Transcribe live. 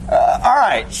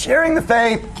right, sharing the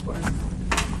faith.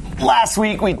 Last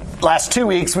week we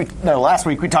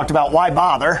talked about why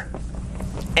bother.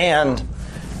 And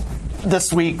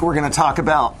this week we're going to talk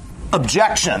about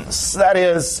objections. That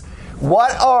is,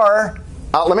 what are,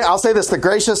 I'll say this, the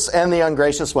gracious and the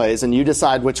ungracious ways, and you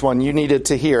decide which one you needed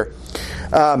to hear.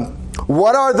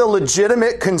 What are the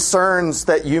legitimate concerns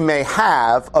that you may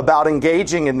have about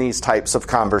engaging in these types of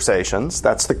conversations?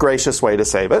 That's the gracious way to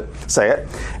say it.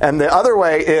 And the other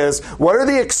way is, what are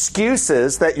the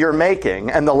excuses that you're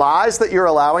making and the lies that you're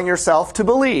allowing yourself to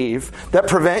believe that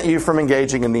prevent you from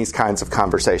engaging in these kinds of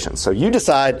conversations? So you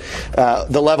decide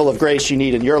the level of grace you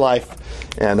need in your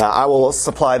life, and I will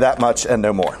supply that much and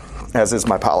no more, as is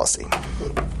my policy.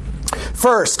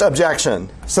 First, objection.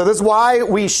 So this is why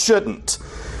we shouldn't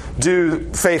do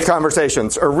faith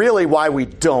conversations, or really why we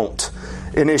don't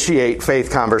initiate faith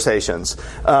conversations.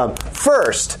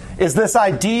 First is this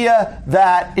idea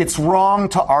that it's wrong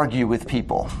to argue with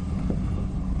people.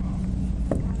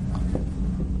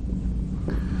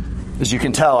 As you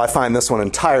can tell, I find this one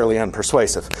entirely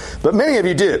unpersuasive. But many of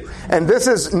you do. And this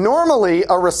is normally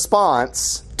a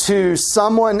response to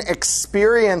someone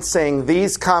experiencing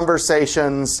these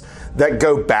conversations that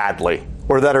go badly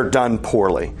or that are done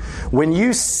poorly. When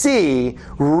you see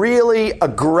really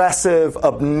aggressive,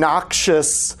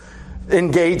 obnoxious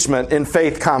engagement in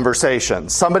faith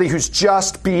conversations, somebody who's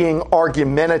just being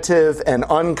argumentative and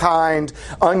unkind,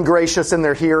 ungracious in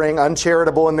their hearing,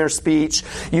 uncharitable in their speech,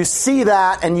 you see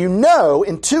that and you know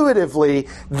intuitively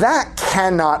that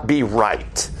cannot be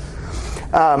right.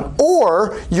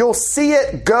 Or you'll see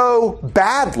it go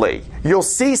badly. You'll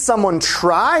see someone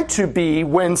try to be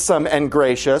winsome and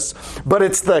gracious, but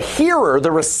it's the hearer, the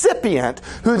recipient,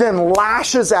 who then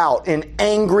lashes out in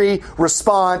angry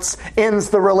response, ends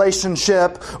the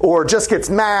relationship, or just gets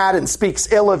mad and speaks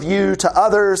ill of you to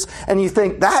others. And you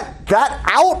think that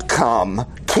outcome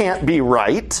can't be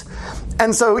right.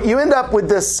 And so you end up with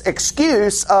this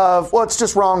excuse of, well, it's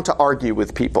just wrong to argue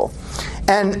with people.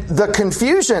 And the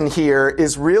confusion here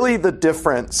is really the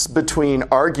difference between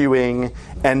arguing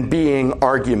and being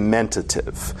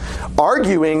argumentative.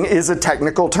 Arguing is a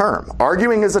technical term.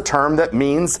 Arguing is a term that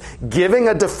means giving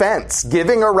a defense,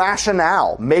 giving a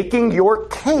rationale, making your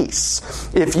case.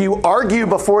 If you argue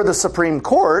before the Supreme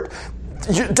Court,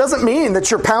 it doesn't mean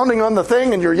that you're pounding on the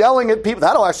thing and you're yelling at people.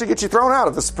 That'll actually get you thrown out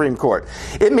of the Supreme Court.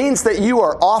 It means that you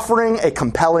are offering a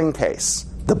compelling case.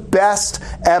 The best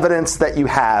evidence that you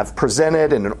have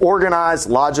presented in an organized,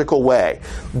 logical way.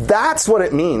 That's what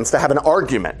it means to have an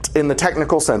argument in the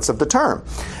technical sense of the term.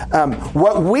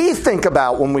 What we think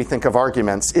about when we think of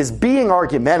arguments is being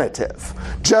argumentative,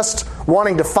 just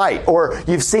wanting to fight. Or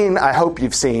I hope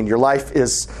you've seen, your life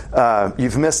is,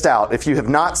 you've missed out if you have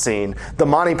not seen the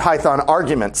Monty Python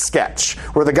argument sketch,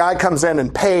 where the guy comes in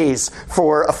and pays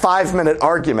for a 5-minute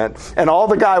argument, and all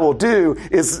the guy will do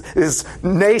is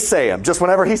naysay him. Just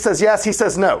whenever he says yes, he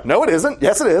says no. No, it isn't.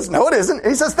 Yes, it is. No, it isn't. And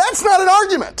he says, that's not an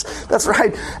argument. That's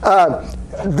right.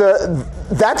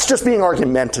 That's just being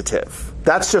argumentative.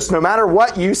 That's just, no matter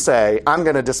what you say, I'm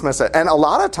going to dismiss it. And a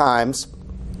lot of times,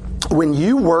 when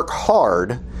you work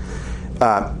hard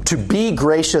to be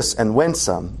gracious and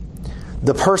winsome,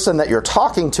 the person that you're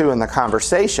talking to in the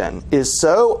conversation is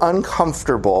so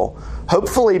uncomfortable,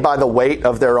 hopefully by the weight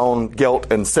of their own guilt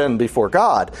and sin before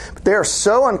God. But they're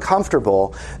so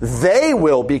uncomfortable, they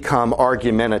will become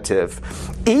argumentative.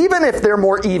 Even if they're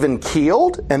more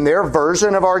even-keeled and their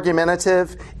version of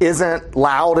argumentative isn't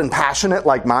loud and passionate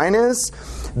like mine is,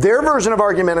 their version of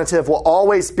argumentative will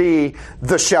always be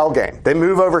the shell game. They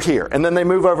move over here, and then they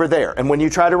move over there. And when you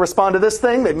try to respond to this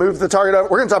thing, they move the target over.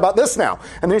 We're going to talk about this now.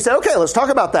 And then you say, okay, let's talk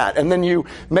about that. And then you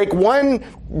make one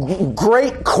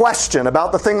great question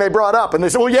about the thing they brought up. And they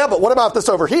say, well, yeah, but what about this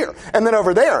over here? And then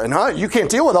over there. And you can't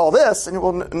deal with all this.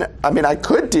 And I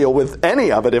could deal with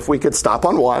any of it if we could stop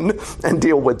on one and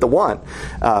deal with the one.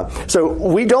 So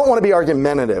we don't want to be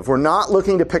argumentative. We're not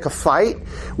looking to pick a fight.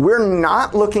 We're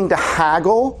not looking to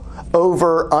haggle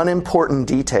over unimportant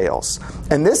details.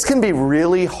 And this can be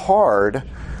really hard.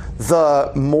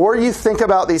 The more you think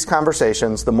about these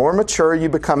conversations, the more mature you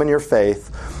become in your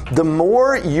faith, the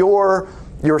more your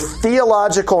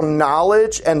theological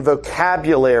knowledge and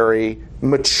vocabulary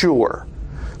mature.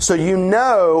 So you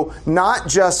know not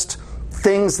just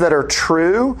things that are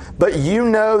true, but you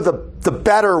know the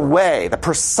better way, the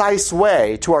precise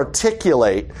way to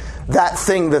articulate that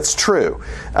thing that's true.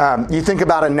 You think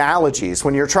about analogies.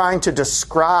 When you're trying to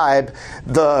describe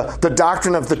the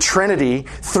doctrine of the Trinity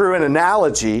through an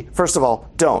analogy, first of all,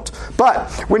 don't. But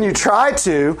when you try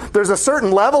to, there's a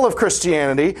certain level of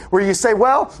Christianity where you say,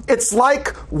 well, it's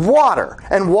like water.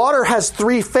 And water has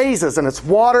three phases, and it's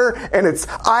water, and it's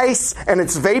ice, and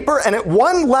it's vapor. And at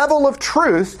one level of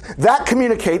truth, that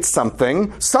communicates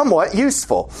something somewhat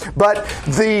useful. But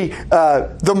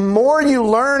the more you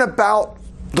learn about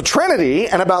the Trinity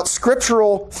and about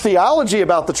scriptural theology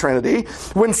about the Trinity,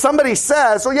 when somebody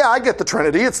says, oh yeah, I get the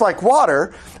Trinity, it's like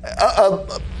water,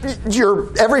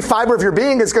 every fiber of your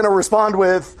being is going to respond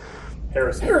with,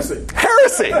 Heresy.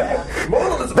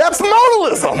 Modalism. That's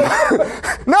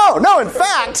modalism. No, in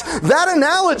fact, that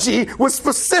analogy was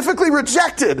specifically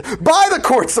rejected by the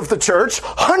courts of the church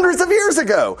hundreds of years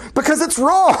ago because it's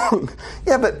wrong.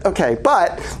 Yeah, but okay,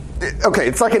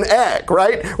 it's like an egg,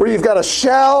 right? Where you've got a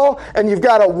shell, and you've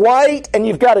got a white, and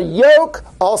you've got a yolk.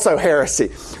 Also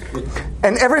heresy.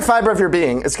 And every fiber of your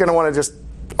being is going to want to just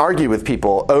argue with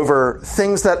people over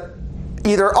things that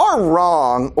either are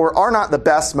wrong or are not the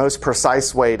best, most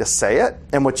precise way to say it.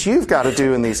 And what you've got to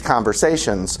do in these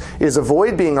conversations is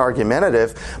avoid being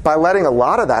argumentative by letting a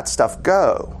lot of that stuff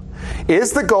go.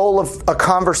 Is the goal of a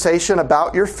conversation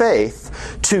about your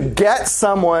faith to get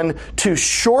someone to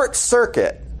short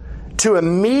circuit to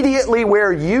immediately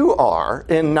where you are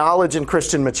in knowledge and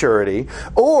Christian maturity?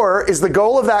 Or is the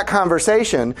goal of that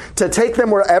conversation to take them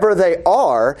wherever they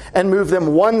are and move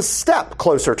them one step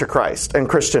closer to Christ and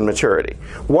Christian maturity?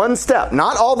 One step,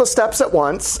 not all the steps at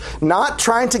once, not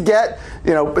trying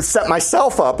to set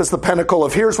myself up as the pinnacle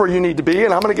of here's where you need to be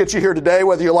and I'm going to get you here today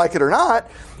whether you like it or not,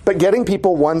 but getting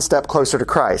people one step closer to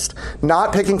Christ.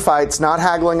 Not picking fights, not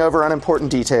haggling over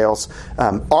unimportant details.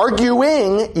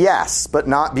 Arguing, yes, but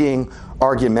not being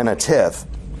argumentative.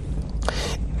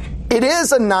 It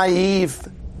is a naive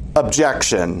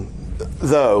objection,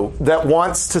 though, that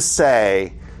wants to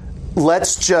say,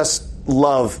 let's just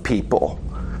love people.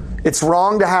 It's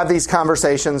wrong to have these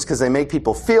conversations because they make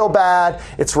people feel bad.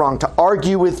 It's wrong to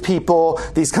argue with people.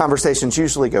 These conversations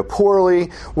usually go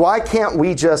poorly. Why can't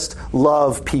we just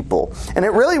love people? And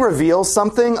it really reveals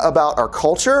something about our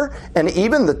culture, and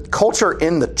even the culture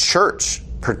in the church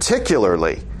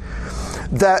particularly,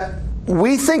 that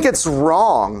we think it's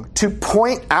wrong to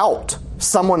point out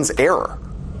someone's error,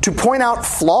 to point out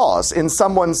flaws in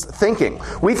someone's thinking.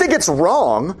 We think it's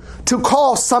wrong to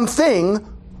call something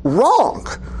wrong,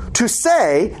 to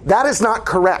say that is not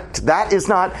correct, that is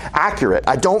not accurate.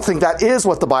 I don't think that is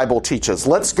what the Bible teaches.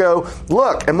 Let's go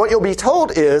look. And what you'll be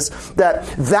told is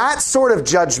that sort of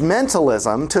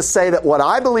judgmentalism, to say that what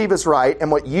I believe is right and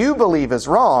what you believe is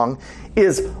wrong,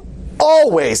 is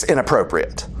always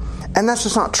inappropriate. And that's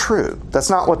just not true. That's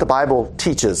not what the Bible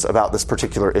teaches about this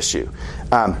particular issue.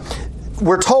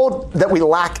 We're told that we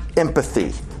lack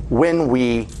empathy when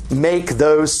we make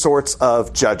those sorts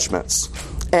of judgments.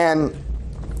 And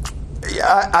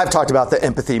I've talked about the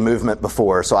empathy movement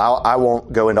before, so I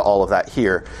won't go into all of that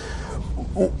here.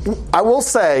 I will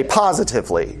say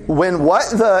positively, when what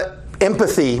the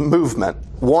empathy movement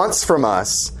wants from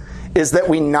us is that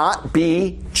we not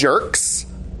be jerks,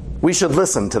 we should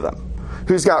listen to them.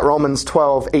 Who's got Romans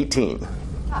 12:18?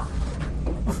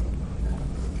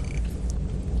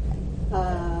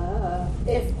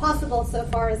 If possible, so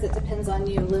far as it depends on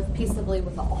you, live peaceably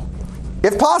with all.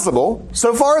 If possible,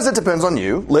 so far as it depends on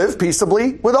you, live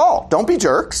peaceably with all. Don't be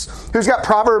jerks. Who's got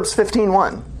Proverbs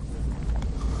 15:1?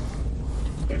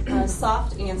 A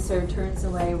soft answer turns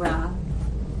away wrath,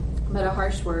 but a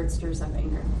harsh word stirs up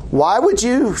anger. Why would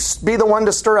you be the one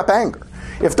to stir up anger?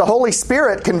 If the Holy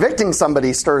Spirit convicting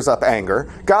somebody stirs up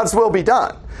anger, God's will be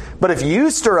done. But if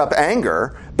you stir up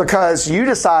anger because you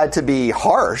decide to be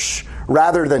harsh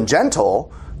rather than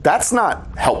gentle, that's not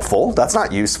helpful. That's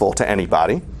not useful to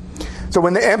anybody. So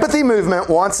when the empathy movement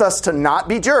wants us to not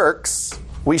be jerks,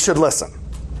 we should listen.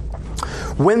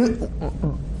 When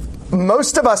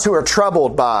most of us who are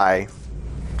troubled by,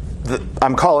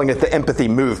 I'm calling it the empathy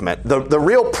movement, the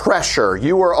real pressure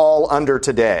you are all under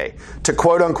today to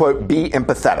quote unquote be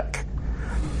empathetic,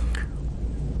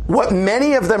 what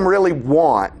many of them really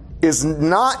want is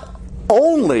not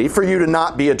only for you to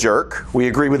not be a jerk, we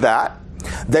agree with that,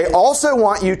 they also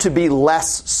want you to be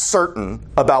less certain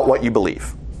about what you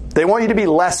believe. They want you to be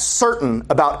less certain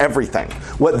about everything.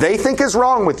 What they think is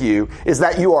wrong with you is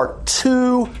that you are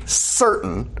too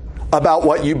certain about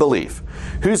what you believe.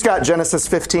 Who's got Genesis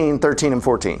 15:13 and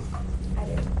 14? I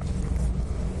do.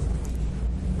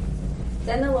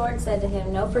 Then the Lord said to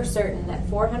him, "Know for certain that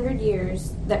for 400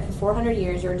 years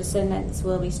your descendants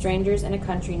will be strangers in a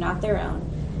country not their own,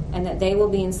 and that they will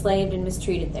be enslaved and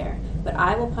mistreated there. But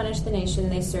I will punish the nation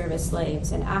they serve as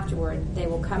slaves, and afterward they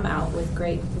will come out with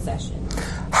great possession.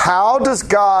 How does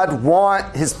God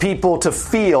want his people to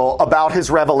feel about his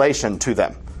revelation to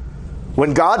them?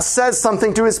 When God says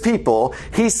something to his people,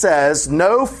 he says,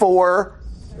 know for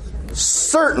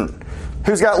certain.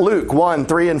 Who's got Luke 1,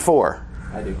 3, and 4?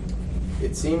 I do.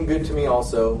 It seemed good to me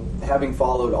also, having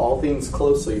followed all things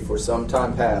closely for some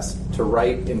time past, to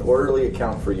write an orderly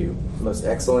account for you, most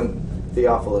excellent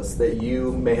Theophilus, that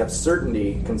you may have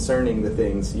certainty concerning the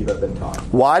things you have been taught.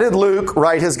 Why did Luke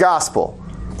write his gospel?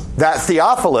 That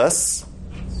Theophilus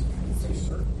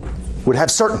would have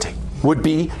certainty, would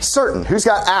be certain. Who's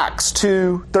got Acts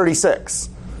 2:36?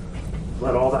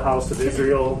 Let all the house of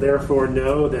Israel therefore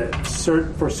know that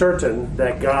for certain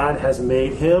that God has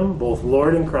made him both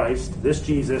Lord and Christ, this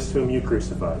Jesus whom you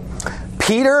crucified.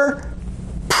 Peter,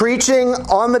 preaching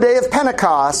on the day of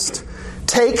Pentecost,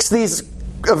 takes these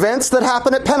events that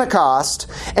happen at Pentecost,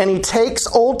 and he takes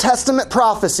Old Testament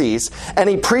prophecies, and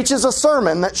he preaches a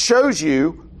sermon that shows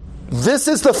you this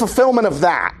is the fulfillment of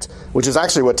that, which is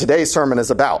actually what today's sermon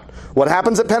is about. What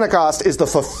happens at Pentecost is the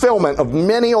fulfillment of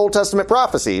many Old Testament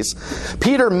prophecies.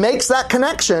 Peter makes that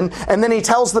connection, and then he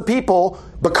tells the people,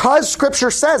 because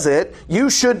Scripture says it, you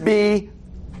should be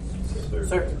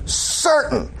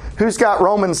certain. Who's got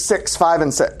Romans 6, 5,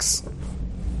 and 6?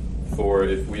 For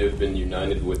if we have been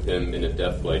united with him in a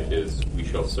death like his, we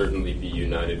shall certainly be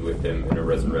united with him in a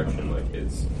resurrection like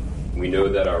his. We know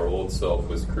that our old self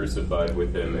was crucified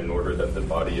with him in order that the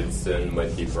body of sin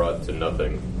might be brought to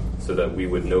nothing, so that we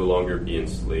would no longer be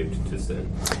enslaved to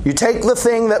sin. You take the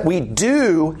thing that we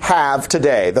do have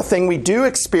today, the thing we do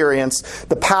experience,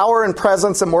 the power and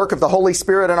presence and work of the Holy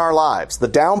Spirit in our lives, the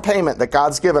down payment that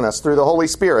God's given us through the Holy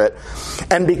Spirit,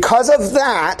 and because of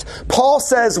that, Paul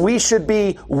says we should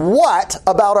be what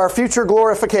about our future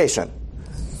glorification?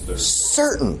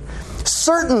 Certain.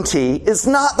 Certainty is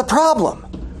not the problem.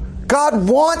 God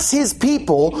wants his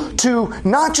people to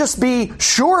not just be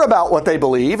sure about what they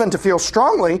believe and to feel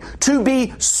strongly, to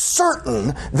be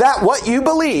certain that what you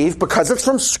believe, because it's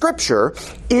from Scripture,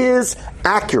 is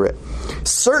accurate.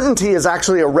 Certainty is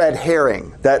actually a red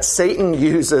herring that Satan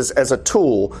uses as a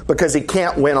tool because he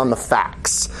can't win on the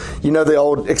facts. You know the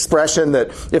old expression that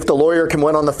if the lawyer can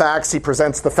win on the facts, he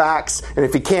presents the facts, and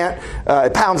if he can't,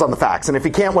 it pounds on the facts. And if he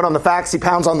can't win on the facts, he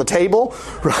pounds on the table,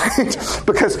 right?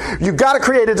 Because you've got to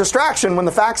create a distraction when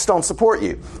the facts don't support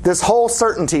you. This whole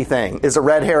certainty thing is a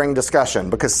red herring discussion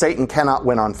because Satan cannot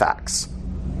win on facts.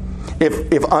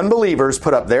 If unbelievers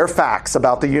put up their facts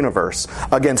about the universe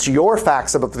against your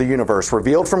facts about the universe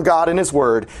revealed from God in His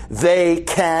Word, they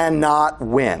cannot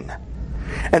win.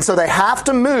 And so they have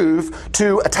to move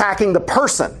to attacking the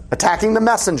person, attacking the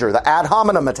messenger, the ad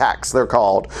hominem attacks they're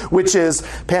called, which is,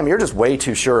 Pam, you're just way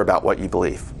too sure about what you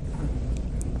believe.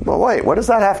 Well, wait, what does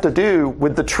that have to do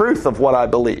with the truth of what I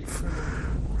believe?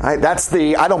 Right? That's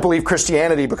the, I don't believe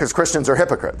Christianity because Christians are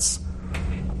hypocrites.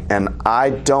 And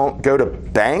I don't go to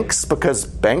banks because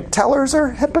bank tellers are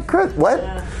hypocrites? What?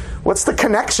 Yeah. What's the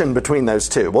connection between those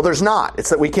two? Well, there's not. It's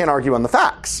that we can't argue on the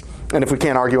facts. And if we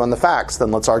can't argue on the facts, then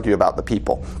let's argue about the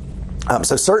people.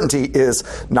 So certainty is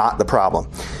not the problem.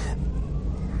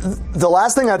 The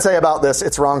last thing I'd say about this,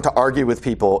 it's wrong to argue with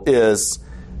people, is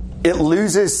it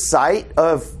loses sight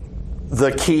of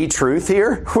the key truth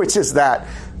here, which is that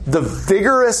the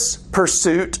vigorous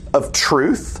pursuit of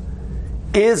truth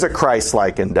is a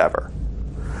Christ-like endeavor.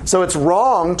 So it's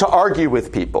wrong to argue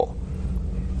with people.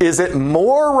 Is it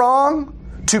more wrong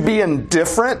to be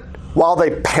indifferent while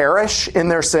they perish in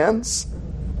their sins?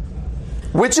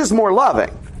 Which is more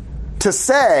loving? To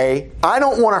say, I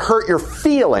don't want to hurt your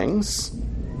feelings,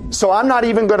 so I'm not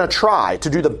even going to try to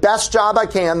do the best job I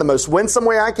can, the most winsome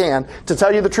way I can, to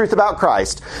tell you the truth about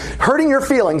Christ. Hurting your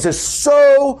feelings is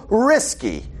so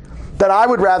risky that I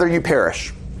would rather you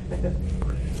perish.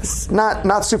 It's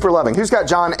not super loving. Who's got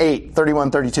John 8,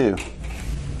 31, 32?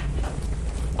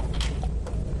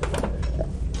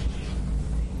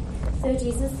 So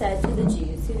Jesus said to the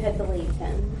Jews who had believed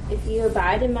him, "If you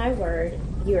abide in my word,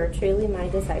 you are truly my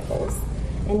disciples,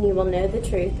 and you will know the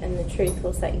truth, and the truth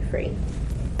will set you free."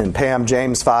 And Pam,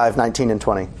 James 5, 19 and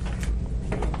 20.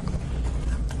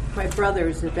 My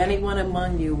brothers, if anyone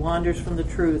among you wanders from the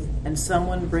truth, and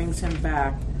someone brings him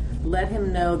back, let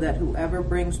him know that whoever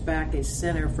brings back a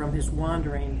sinner from his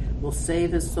wandering will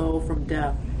save his soul from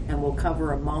death and will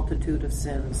cover a multitude of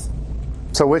sins.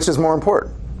 So which is more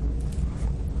important?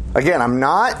 Again, I'm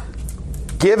not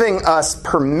giving us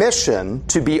permission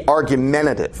to be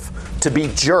argumentative, to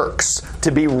be jerks,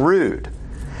 to be rude.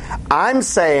 I'm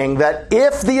saying that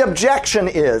if the objection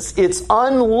is it's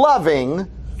unloving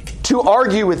to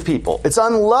argue with people. It's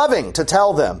unloving to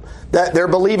tell them that they're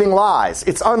believing lies.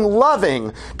 It's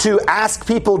unloving to ask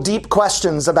people deep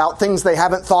questions about things they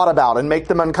haven't thought about and make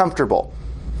them uncomfortable.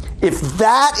 If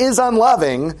that is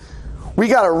unloving, we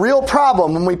got a real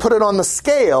problem when we put it on the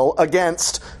scale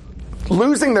against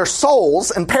losing their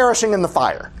souls and perishing in the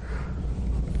fire.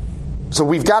 So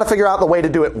we've got to figure out the way to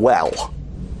do it well.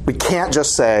 We can't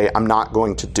just say, I'm not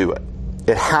going to do it.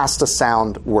 It has to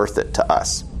sound worth it to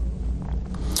us.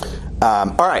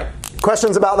 All right.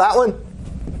 Questions about that one?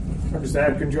 I'll just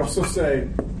add, could you also say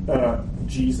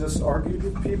Jesus argued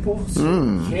with people, so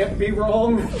can't be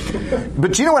wrong?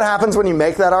 But you know what happens when you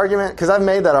make that argument? Because I've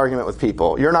made that argument with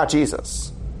people. You're not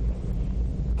Jesus.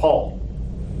 Paul.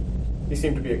 He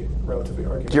seemed to be a relatively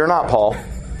argumentative. You're not Paul.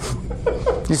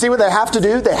 You see what they have to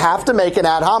do? They have to make an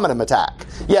ad hominem attack.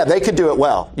 Yeah, they could do it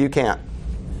well. You can't.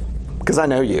 Because I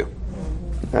know you.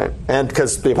 Right? And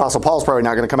because the Apostle Paul's probably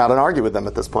not going to come out and argue with them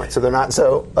at this point. So they're not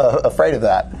so afraid of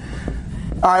that.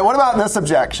 All right, what about this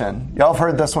objection? Y'all have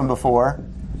heard this one before.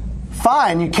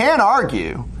 Fine, you can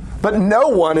argue, but no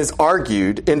one is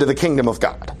argued into the kingdom of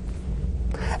God.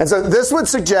 And so this would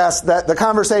suggest that the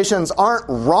conversations aren't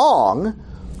wrong,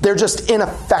 they're just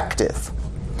ineffective.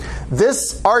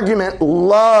 This argument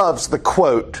loves the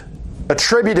quote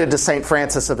attributed to St.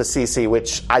 Francis of Assisi,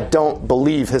 which I don't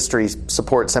believe history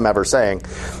supports him ever saying.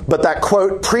 But that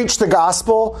quote, preach the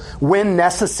gospel, when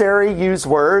necessary, use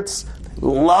words.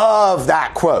 Love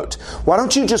that quote. Why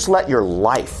don't you just let your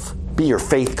life be your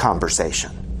faith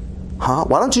conversation? Huh?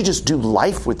 Why don't you just do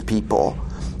life with people,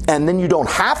 and then you don't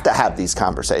have to have these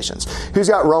conversations? Who's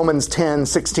got Romans 10,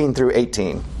 16 through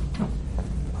 18?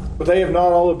 But they have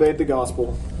not all obeyed the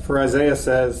gospel. For Isaiah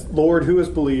says, Lord, who has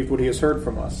believed what he has heard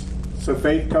from us? So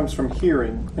faith comes from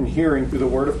hearing, and hearing through the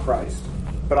word of Christ.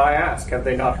 But I ask, have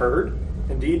they not heard?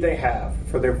 Indeed they have,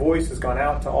 for their voice has gone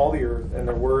out to all the earth, and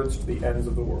their words to the ends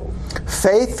of the world.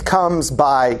 Faith comes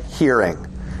by hearing.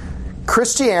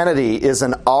 Christianity is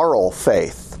an oral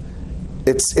faith.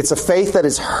 It's a faith that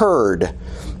is heard.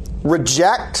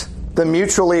 Reject the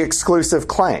mutually exclusive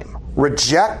claim.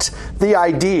 Reject the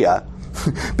idea,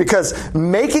 because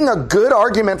making a good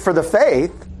argument for the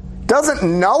faith doesn't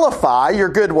nullify your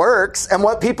good works and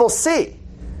what people see.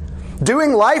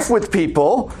 Doing life with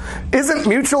people isn't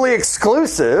mutually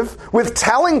exclusive with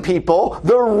telling people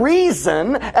the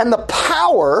reason and the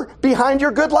power behind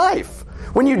your good life.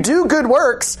 When you do good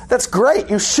works, that's great.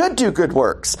 You should do good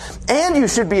works. And you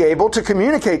should be able to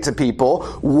communicate to people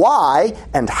why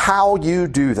and how you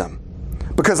do them.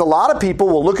 Because a lot of people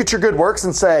will look at your good works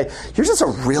and say, you're just a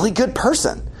really good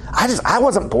person. I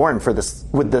wasn't born for this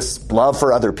with this love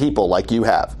for other people like you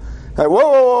have. Like,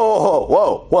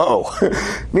 whoa.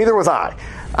 Neither was I.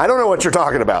 I don't know what you're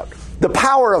talking about. The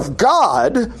power of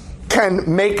God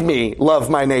can make me love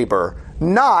my neighbor.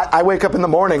 Not, I wake up in the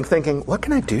morning thinking, what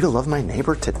can I do to love my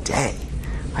neighbor today?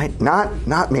 Right?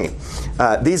 Not me.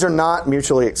 These are not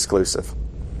mutually exclusive.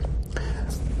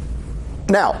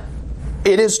 Now,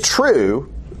 it is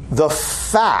true, the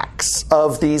facts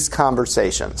of these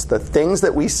conversations, the things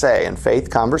that we say in faith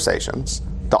conversations,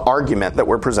 the argument that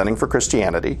we're presenting for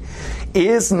Christianity,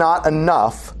 is not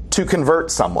enough to convert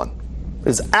someone. It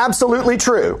is absolutely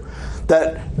true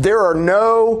that there are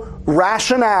no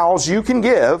rationales you can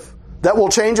give that will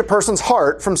change a person's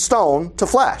heart from stone to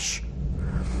flesh.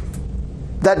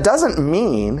 That doesn't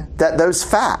mean that those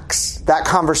facts, that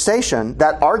conversation,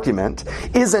 that argument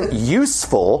isn't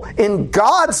useful in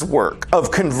God's work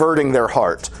of converting their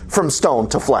heart from stone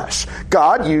to flesh.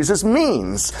 God uses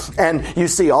means. And you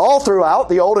see all throughout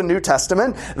the Old and New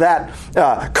Testament that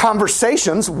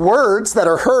conversations, words that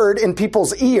are heard in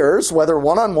people's ears, whether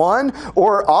one-on-one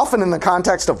or often in the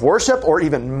context of worship or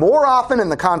even more often in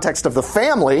the context of the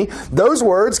family, those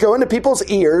words go into people's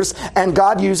ears and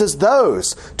God uses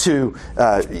those to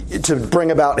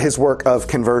bring about his work of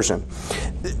conversion.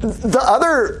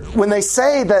 When they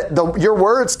say that your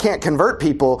words can't convert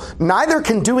people, neither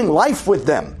can doing life with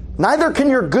them. Neither can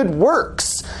your good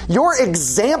works. Your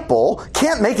example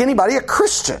can't make anybody a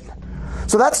Christian.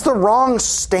 So that's the wrong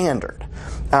standard.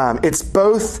 It's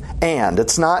both and.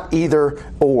 It's not either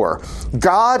or.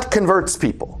 God converts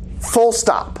people. Full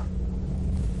stop.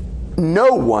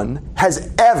 No one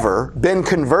has ever been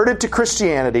converted to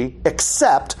Christianity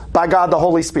except by God the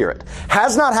Holy Spirit.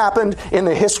 Has not happened in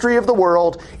the history of the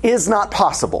world, is not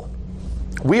possible.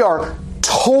 We are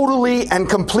totally and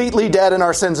completely dead in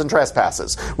our sins and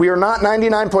trespasses. We are not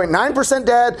 99.9%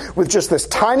 dead with just this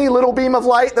tiny little beam of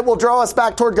light that will draw us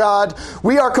back toward God.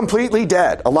 We are completely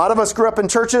dead. A lot of us grew up in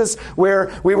churches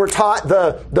where we were taught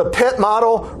the pit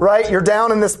model, right? You're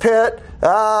down in this pit.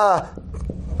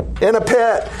 in a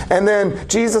pit. And then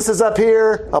Jesus is up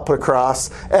here. I'll put a cross.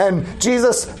 And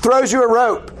Jesus throws you a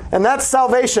rope. And that's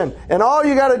salvation. And all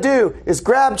you got to do is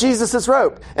grab Jesus'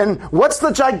 rope. And what's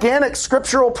the gigantic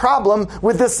scriptural problem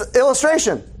with this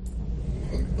illustration?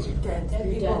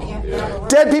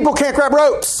 Dead people can't grab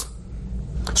ropes.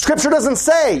 Scripture doesn't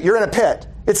say you're in a pit.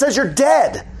 It says you're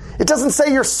dead. It doesn't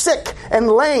say you're sick and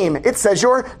lame. It says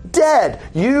you're dead.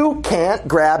 You can't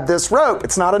grab this rope.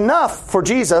 It's not enough for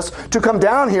Jesus to come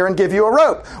down here and give you a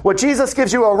rope. What Jesus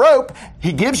gives you a rope,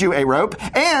 he gives you a rope,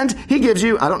 and he gives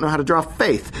you, I don't know how to draw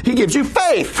faith. He gives you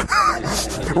faith.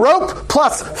 Rope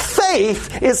plus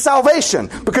faith is salvation.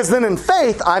 Because then in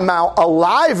faith, I'm now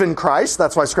alive in Christ.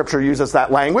 That's why Scripture uses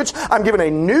that language. I'm given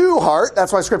a new heart.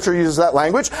 That's why Scripture uses that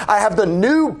language. I have the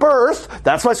new birth.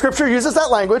 That's why Scripture uses that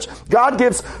language. God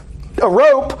gives a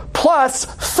rope plus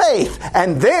faith.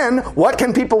 And then what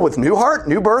can people with new heart,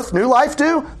 new birth, new life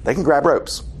do? They can grab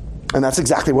ropes. And that's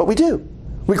exactly what we do.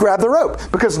 We grab the rope.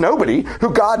 Because nobody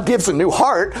who God gives a new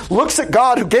heart looks at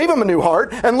God who gave him a new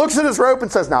heart and looks at his rope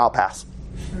and says, "No, I'll pass."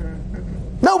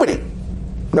 Nobody.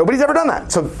 Nobody's ever done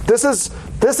that. So this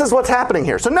is what's happening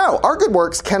here. So no, our good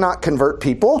works cannot convert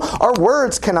people. Our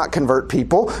words cannot convert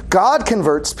people. God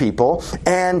converts people,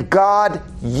 and God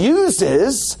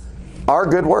uses our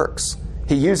good works.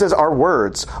 He uses our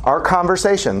words, our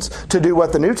conversations, to do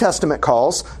what the New Testament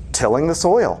calls tilling the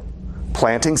soil,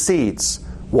 planting seeds,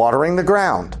 watering the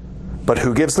ground. But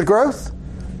who gives the growth?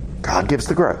 God gives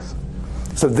the growth.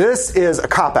 So this is a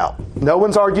cop-out. No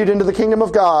one's argued into the kingdom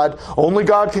of God. Only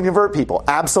God can convert people.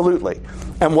 Absolutely.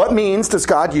 And what means does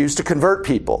God use to convert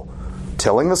people?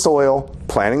 Tilling the soil,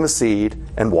 planting the seed,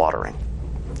 and watering.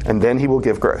 And then he will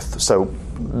give growth. So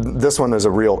this one is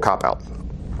a real cop-out.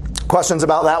 Questions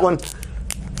about that one?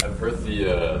 I've heard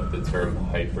the term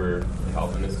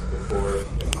hyper-Calvinist before.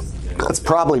 That's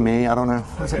probably me. I don't know.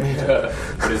 What's it mean?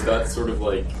 But is that sort of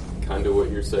like kind of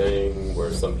what you're saying,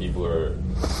 where some people are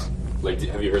like?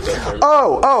 Have you heard that term?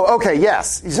 Oh, okay,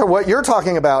 yes. So what you're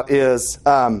talking about is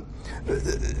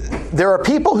there are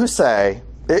people who say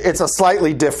it's a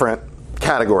slightly different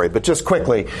category, but just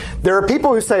quickly, there are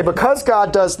people who say because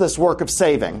God does this work of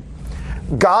saving,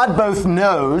 God both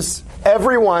knows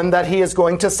everyone that he is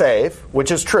going to save,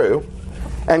 which is true,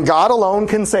 and God alone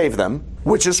can save them,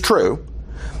 which is true,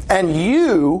 and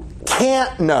you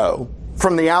can't know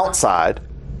from the outside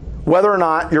whether or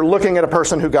not you're looking at a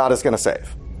person who God is going to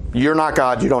save. You're not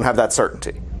God, you don't have that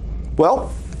certainty.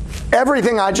 Well,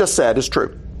 everything I just said is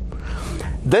true.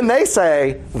 Then they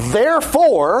say,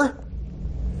 therefore,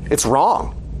 it's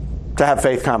wrong to have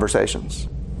faith conversations.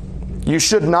 You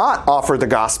should not offer the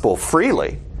gospel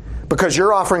freely because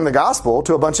you're offering the gospel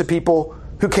to a bunch of people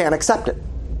who can't accept it.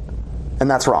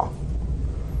 And that's wrong.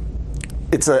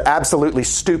 It's an absolutely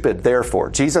stupid therefore.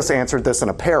 Jesus answered this in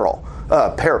a parable.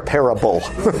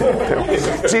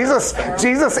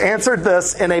 Jesus answered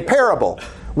this in a parable.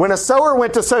 When a sower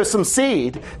went to sow some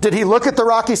seed, did he look at the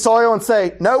rocky soil and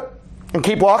say, nope, and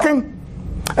keep walking?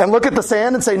 And look at the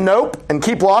sand and say, nope, and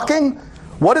keep walking?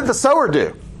 What did the sower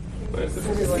do?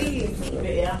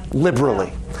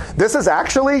 Liberally. This is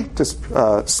actually just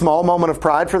a small moment of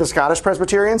pride for the Scottish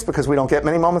Presbyterians because we don't get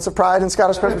many moments of pride in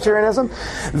Scottish Presbyterianism.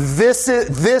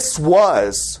 This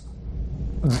was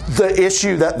the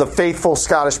issue that the faithful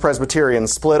Scottish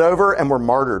Presbyterians split over and were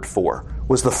martyred for,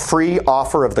 was the free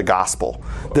offer of the gospel.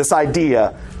 This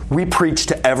idea, we preach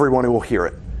to everyone who will hear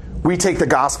it. We take the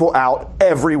gospel out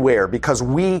everywhere because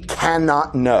we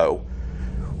cannot know.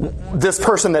 This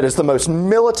person that is the most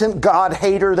militant God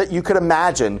hater that you could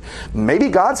imagine, maybe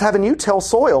God's having you till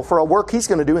soil for a work he's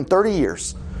going to do in 30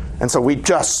 years. And so we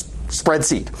just spread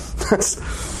seed. That's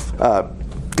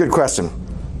good question.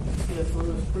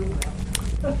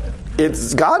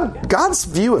 It's God's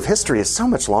view of history is so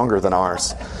much longer than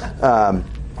ours. All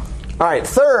right,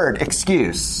 third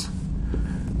excuse.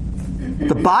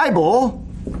 The Bible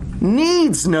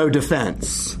needs no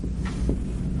defense.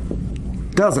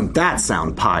 Doesn't that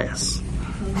sound pious?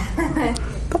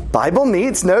 The Bible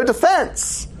needs no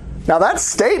defense. Now that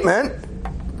statement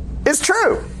is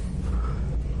true.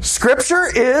 Scripture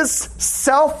is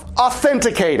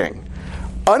self-authenticating.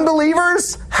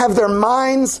 Unbelievers have their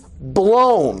minds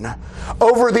blown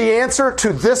over the answer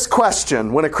to this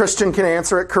question when a Christian can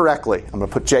answer it correctly. I'm going to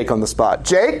put Jake on the spot.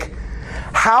 Jake,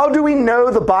 how do we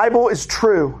know the Bible is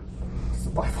true?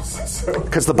 The Bible says so.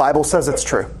 Because the Bible says it's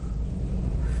true.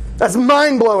 That's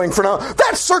mind-blowing for now.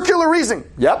 That's circular reasoning.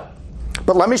 Yep.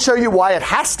 But let me show you why it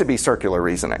has to be circular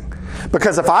reasoning.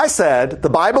 Because if I said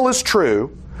the Bible is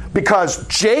true because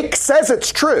Jake says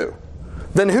it's true,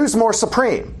 then who's more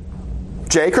supreme?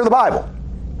 Jake or the Bible?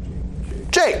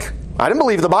 Jake. I didn't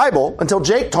believe the Bible until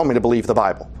Jake told me to believe the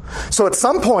Bible. So at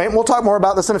some point, we'll talk more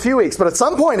about this in a few weeks, but at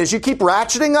some point, as you keep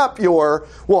ratcheting up your,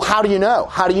 well, how do you know?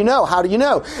 How do you know? How do you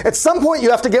know? At some point,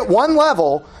 you have to get one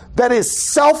level that is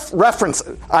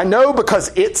self-referencing. I know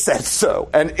because it says so,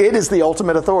 and it is the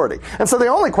ultimate authority. And so the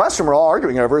only question we're all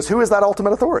arguing over is, who is that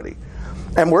ultimate authority?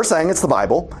 And we're saying it's the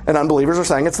Bible, and unbelievers are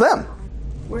saying it's them.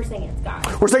 We're saying it's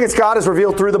God. We're saying it's God as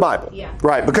revealed through the Bible. Yeah.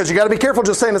 Right, because you got to be careful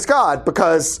just saying it's God,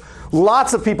 because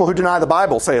lots of people who deny the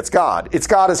Bible say it's God. It's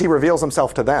God as he reveals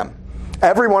himself to them.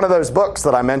 Every one of those books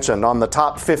that I mentioned on the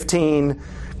top 15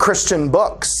 Christian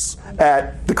books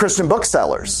at the Christian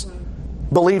booksellers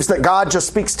believes that God just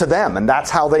speaks to them, and that's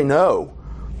how they know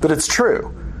that it's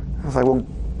true. I was like, well,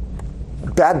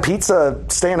 bad pizza,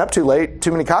 staying up too late,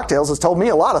 too many cocktails has told me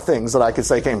a lot of things that I could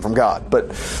say came from God,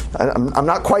 but I'm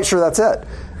not quite sure that's it.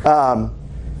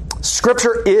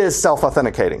 Scripture is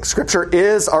self-authenticating. Scripture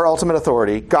is our ultimate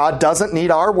authority. God doesn't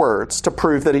need our words to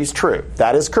prove that he's true.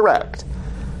 That is correct.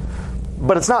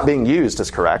 But it's not being used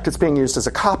as correct. It's being used as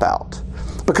a cop-out.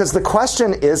 Because the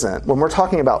question isn't, when we're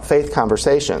talking about faith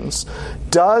conversations,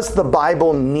 does the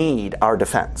Bible need our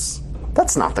defense?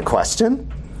 That's not the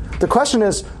question. The question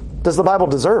is, does the Bible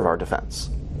deserve our defense?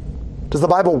 Does the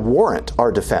Bible warrant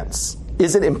our defense?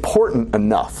 Is it important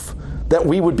enough that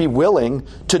we would be willing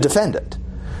to defend it?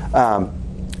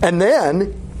 And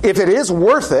then, if it is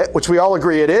worth it, which we all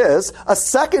agree it is, a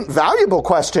second valuable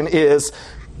question is,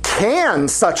 can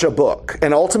such a book,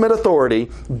 an ultimate authority,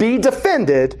 be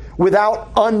defended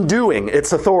without undoing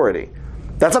its authority?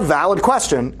 That's a valid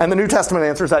question, and the New Testament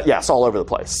answers that yes, all over the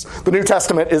place. The New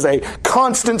Testament is a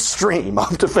constant stream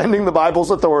of defending the Bible's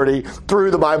authority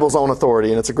through the Bible's own authority,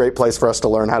 and it's a great place for us to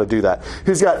learn how to do that.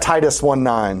 Who's got Titus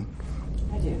 1:9?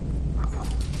 I do.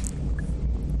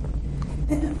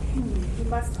 You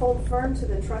must hold firm to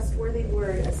the trustworthy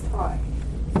word as taught,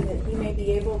 so that he may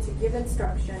be able to give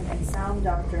instruction in sound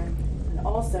doctrine, and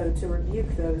also to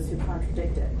rebuke those who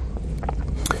contradict it.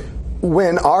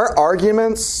 When our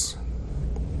arguments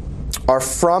are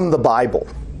from the Bible,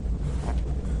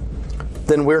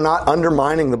 then we're not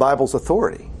undermining the Bible's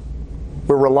authority.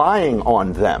 We're relying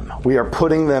on them. We are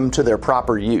putting them to their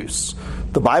proper use.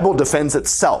 The Bible defends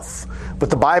itself, but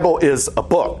the Bible is a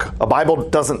book. A Bible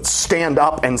doesn't stand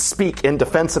up and speak in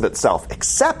defense of itself,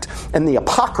 except in the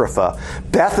Apocrypha,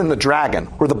 Beth and the Dragon,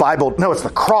 where the Bible, no, it's the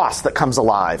cross that comes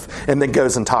alive and then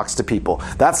goes and talks to people.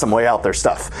 That's some way out there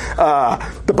stuff.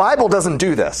 The Bible doesn't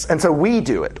do this, and so we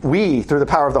do it. We, through the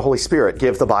power of the Holy Spirit,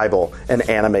 give the Bible an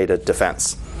animated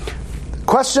defense.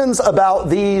 Questions about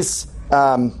these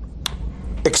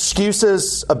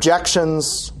excuses,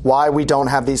 objections, why we don't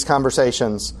have these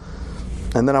conversations.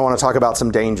 And then I want to talk about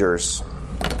some dangers.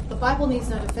 The Bible needs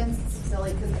no defense,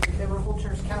 silly, because there were whole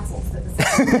church councils that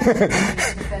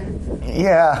decided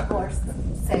yeah. People are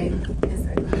saying, is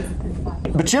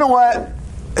it? But you know what?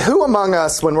 Who among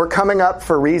us, when we're coming up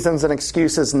for reasons and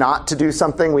excuses not to do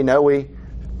something we know we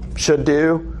should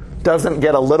do, doesn't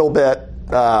get a little bit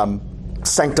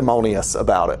sanctimonious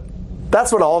about it?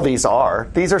 That's what all these are.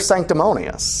 These are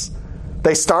sanctimonious.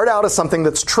 They start out as something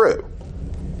that's true.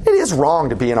 It is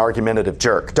wrong to be an argumentative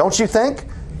jerk, don't you think?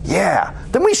 Yeah.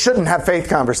 Then we shouldn't have faith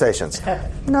conversations.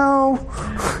 No.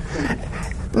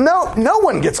 No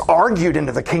one gets argued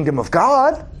into the kingdom of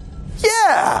God.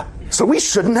 Yeah. So we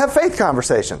shouldn't have faith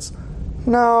conversations.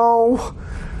 No.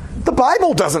 The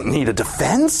Bible doesn't need a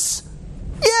defense.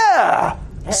 Yeah.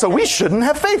 So we shouldn't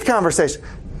have faith conversations.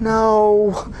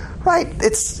 No. Right.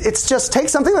 It's just take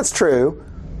something that's true,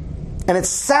 and it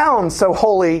sounds so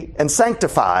holy and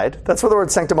sanctified. That's where the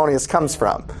word sanctimonious comes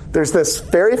from. There's this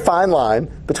very fine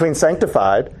line between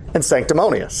sanctified and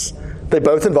sanctimonious. They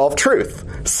both involve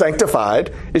truth.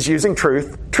 Sanctified is using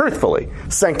truth truthfully.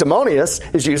 Sanctimonious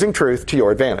is using truth to your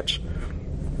advantage.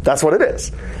 That's what it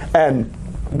is. And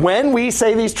when we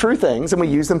say these true things and we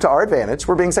use them to our advantage,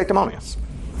 we're being sanctimonious.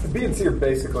 The B and C are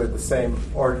basically the same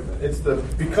argument. It's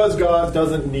because God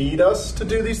doesn't need us to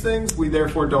do these things, we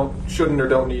therefore shouldn't or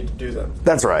don't need to do them.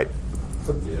 That's right.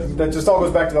 So that just all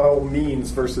goes back to the whole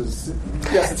means versus,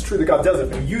 yes, it's true that God does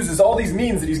it, but he uses all these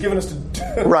means that he's given us to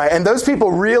do. Right, and those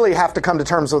people really have to come to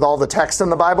terms with all the texts in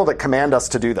the Bible that command us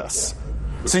to do this.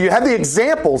 So you have the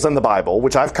examples in the Bible,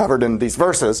 which I've covered in these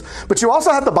verses, but you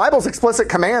also have the Bible's explicit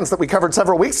commands that we covered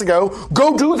several weeks ago.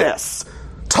 Go do this.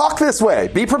 Talk this way.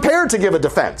 Be prepared to give a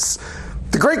defense.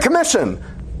 The Great Commission.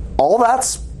 All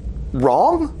that's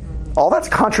wrong? All that's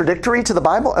contradictory to the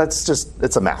Bible?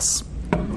 It's a mess.